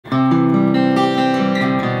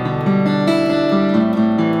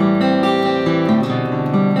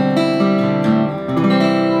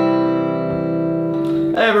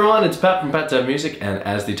Pat from Pat Music, and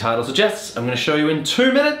as the title suggests, I'm going to show you in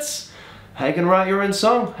 2 minutes how you can write your own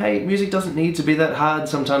song. Hey, music doesn't need to be that hard.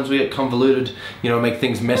 Sometimes we get convoluted, you know, make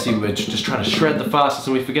things messy. We're just trying to shred the fastest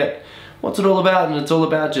and we forget what's it all about, and it's all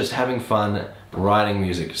about just having fun writing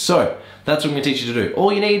music. So that's what I'm going to teach you to do.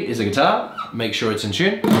 All you need is a guitar, make sure it's in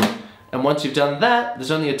tune, and once you've done that,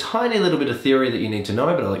 there's only a tiny little bit of theory that you need to know,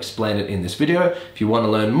 but I'll explain it in this video. If you want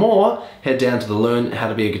to learn more, head down to the Learn How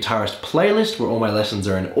to Be a Guitarist playlist, where all my lessons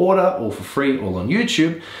are in order, all for free, all on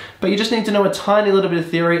YouTube. But you just need to know a tiny little bit of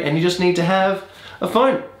theory, and you just need to have a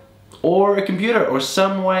phone or a computer or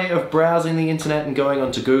some way of browsing the internet and going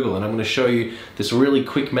onto Google, and I'm going to show you this really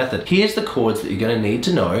quick method. Here's the chords that you're going to need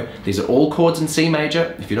to know. These are all chords in C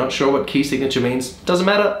major. If you're not sure what key signature means, doesn't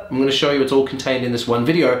matter. I'm going to show you, it's all contained in this one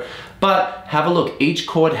video. But have a look, each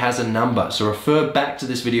chord has a number, so refer back to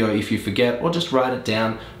this video if you forget, or just write it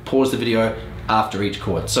down, pause the video after each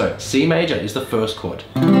chord. So C major is the first chord.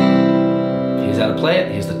 Here's how to play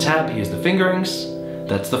it, here's the tab, here's the fingerings.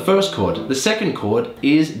 That's the first chord. The second chord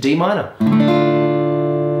is D minor.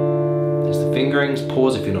 There's the fingerings,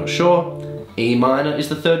 pause if you're not sure. E minor is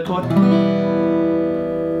the third chord.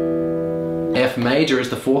 F major is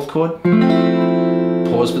the fourth chord.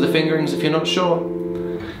 Pause for the fingerings if you're not sure.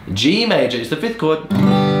 G major is the fifth chord.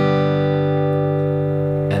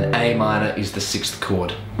 And A minor is the sixth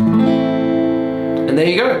chord. And there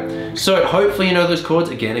you go. So hopefully you know those chords.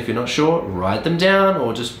 Again, if you're not sure, write them down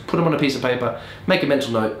or just put them on a piece of paper, make a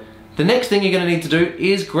mental note. The next thing you're going to need to do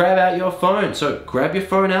is grab out your phone. So grab your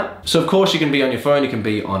phone out. So of course you can be on your phone, you can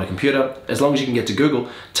be on a computer, as long as you can get to Google.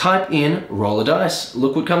 Type in roll a dice.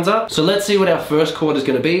 Look what comes up. So let's see what our first chord is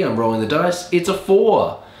going to be. I'm rolling the dice. It's a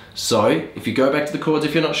 4. So if you go back to the chords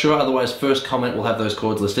if you're not sure, otherwise first comment will have those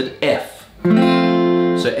chords listed. F.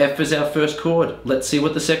 So F is our first chord. Let's see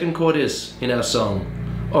what the second chord is in our song.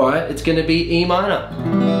 Alright, it's going to be E minor.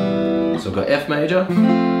 So I've got F major,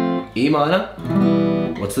 E minor.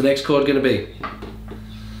 What's the next chord going to be?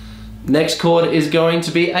 Next chord is going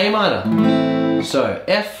to be A minor. So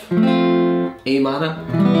F, E minor,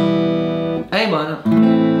 A minor.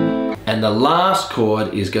 And the last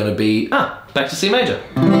chord is going to be, back to C major.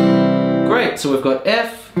 Great, so we've got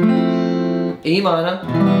F, E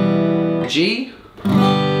minor, G,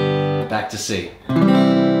 back to C.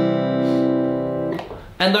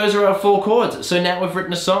 And those are our 4 chords. So now we've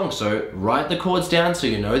written a song. So write the chords down so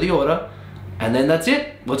you know the order. And then that's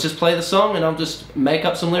it. Let's just play the song and I'll just make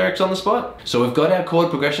up some lyrics on the spot. So we've got our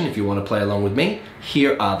chord progression if you want to play along with me.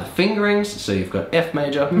 Here are the fingerings. So you've got F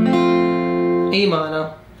major, E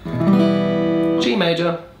minor, G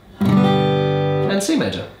major, and C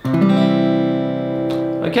major.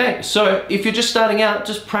 Okay, so if you're just starting out,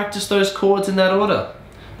 just practice those chords in that order.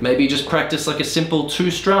 Maybe just practice like a simple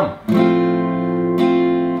 2-strum.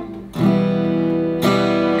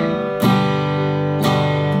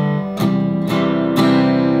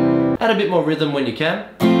 Add a bit more rhythm when you can.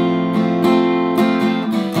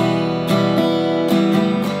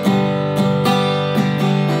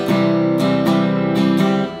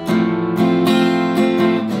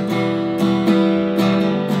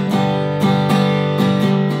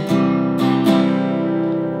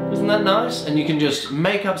 Isn't that nice? And you can just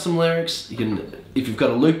make up some lyrics. You can, if you've got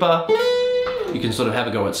a looper, you can sort of have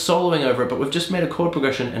a go at soloing over it, but we've just made a chord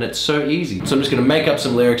progression and it's so easy. So I'm just gonna make up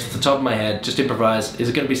some lyrics at the top of my head, just improvise. Is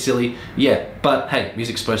it gonna be silly? Yeah, but hey,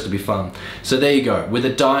 music's supposed to be fun. So there you go. With a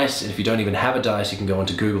dice, and if you don't even have a dice, you can go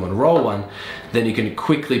onto Google and roll one, then you can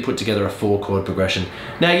quickly put together a 4-chord progression.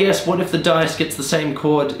 Now yes, what if the dice gets the same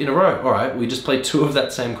chord in a row? All right, we just played 2 of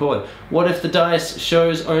that same chord. What if the dice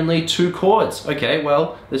shows only 2 chords? Okay,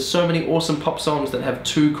 well, there's so many awesome pop songs that have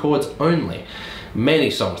 2 chords only.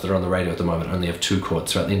 Many songs that are on the radio at the moment only have 2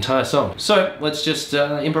 chords throughout the entire song. So let's just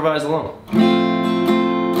improvise along.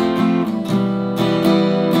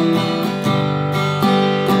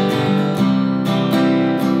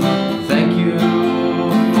 Thank you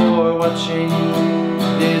for watching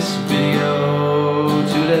this video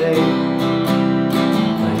today.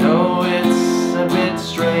 I know it's a bit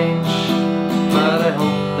strange, but I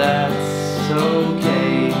hope that's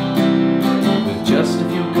okay. With just a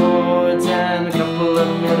few chords and a couple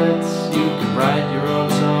of minutes, you can write your own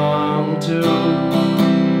song too.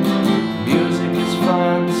 Music is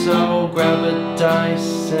fun, so grab a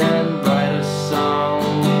dice and write a song.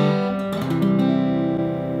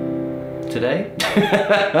 Today?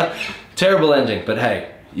 Terrible ending, but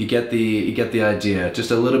hey, you get the idea.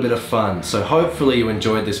 Just a little bit of fun. So hopefully you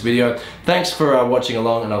enjoyed this video. Thanks for watching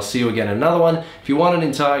along, and I'll see you again in another one. If you want an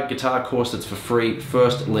entire guitar course that's for free,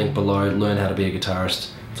 first link below, Learn How to Be a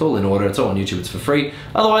Guitarist. It's all in order, it's all on YouTube, it's for free.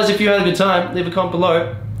 Otherwise, if you had a good time, leave a comment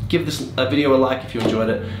below. Give this video a like if you enjoyed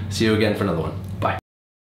it. See you again for another one. Bye.